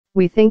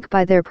We think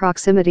by their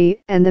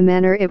proximity and the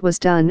manner it was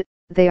done,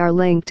 they are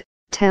linked,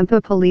 Tampa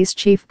Police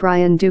Chief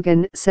Brian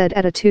Dugan said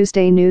at a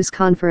Tuesday news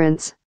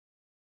conference.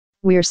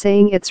 We're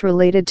saying it's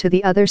related to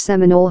the other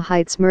Seminole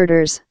Heights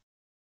murders.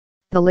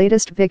 The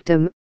latest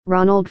victim,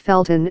 Ronald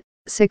Felton,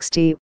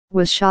 60,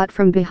 was shot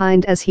from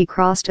behind as he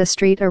crossed a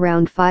street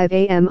around 5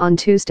 a.m. on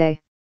Tuesday.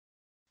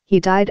 He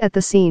died at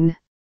the scene.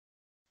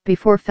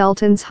 Before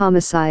Felton's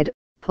homicide,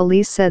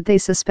 police said they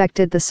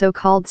suspected the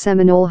so-called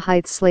Seminole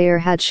Heights slayer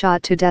had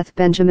shot to death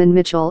Benjamin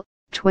Mitchell,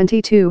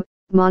 22,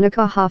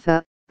 Monica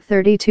Hoffa,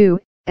 32,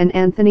 and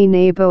Anthony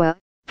Neboa,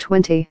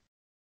 20.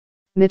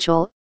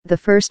 Mitchell, the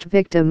first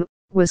victim,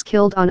 was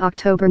killed on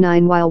October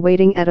 9 while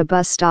waiting at a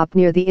bus stop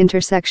near the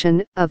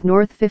intersection of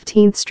North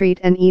 15th Street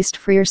and East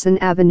Frierson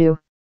Avenue.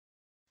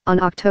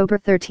 On October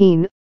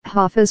 13,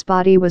 Hoffa's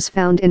body was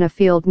found in a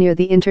field near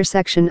the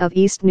intersection of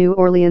East New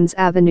Orleans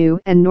Avenue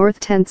and North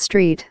 10th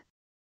Street.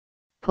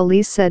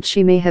 Police said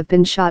she may have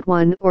been shot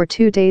 1 or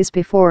 2 days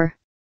before.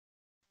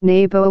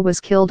 Neboa was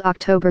killed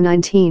October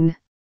 19.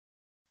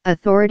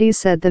 Authorities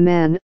said the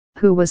man,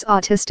 who was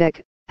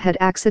autistic, had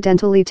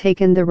accidentally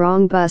taken the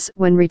wrong bus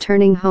when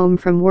returning home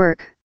from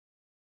work.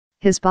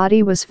 His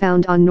body was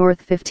found on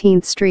North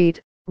 15th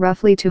Street,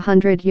 roughly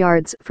 200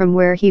 yards from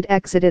where he'd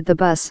exited the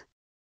bus.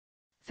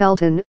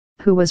 Felton,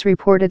 who was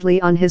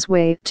reportedly on his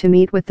way to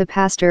meet with the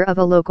pastor of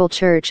a local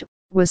church,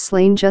 was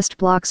slain just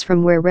blocks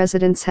from where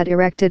residents had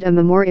erected a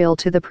memorial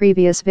to the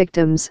previous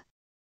victims.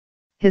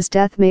 His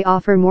death may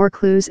offer more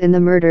clues in the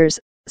murders,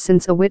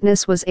 since a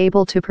witness was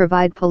able to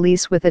provide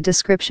police with a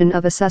description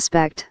of a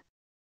suspect.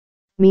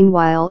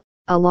 Meanwhile,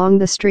 along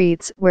the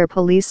streets where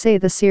police say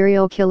the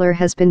serial killer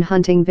has been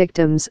hunting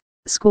victims,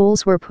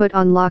 schools were put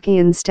on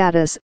lock-in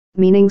status,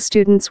 meaning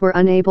students were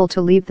unable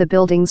to leave the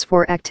buildings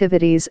for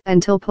activities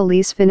until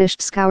police finished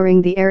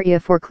scouring the area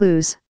for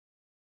clues.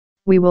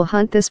 We will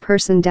hunt this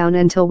person down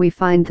until we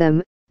find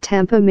them,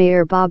 Tampa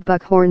Mayor Bob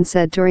Buckhorn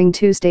said during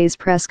Tuesday's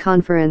press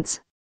conference.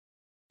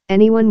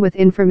 Anyone with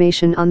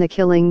information on the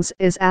killings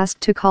is asked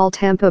to call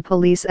Tampa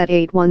Police at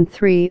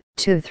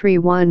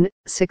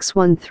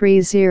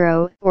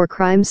 813-231-6130 or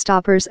Crime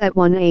Stoppers at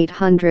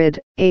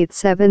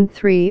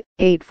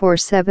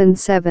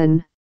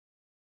 1-800-873-8477.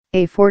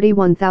 A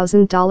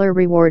 $41,000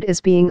 reward is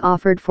being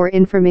offered for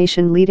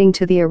information leading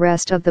to the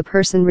arrest of the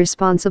person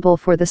responsible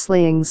for the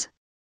slayings.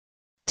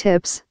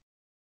 Tips.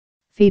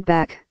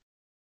 Feedback.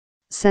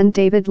 Send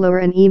David Lohr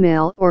an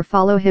email or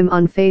follow him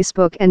on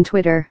Facebook and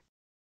Twitter.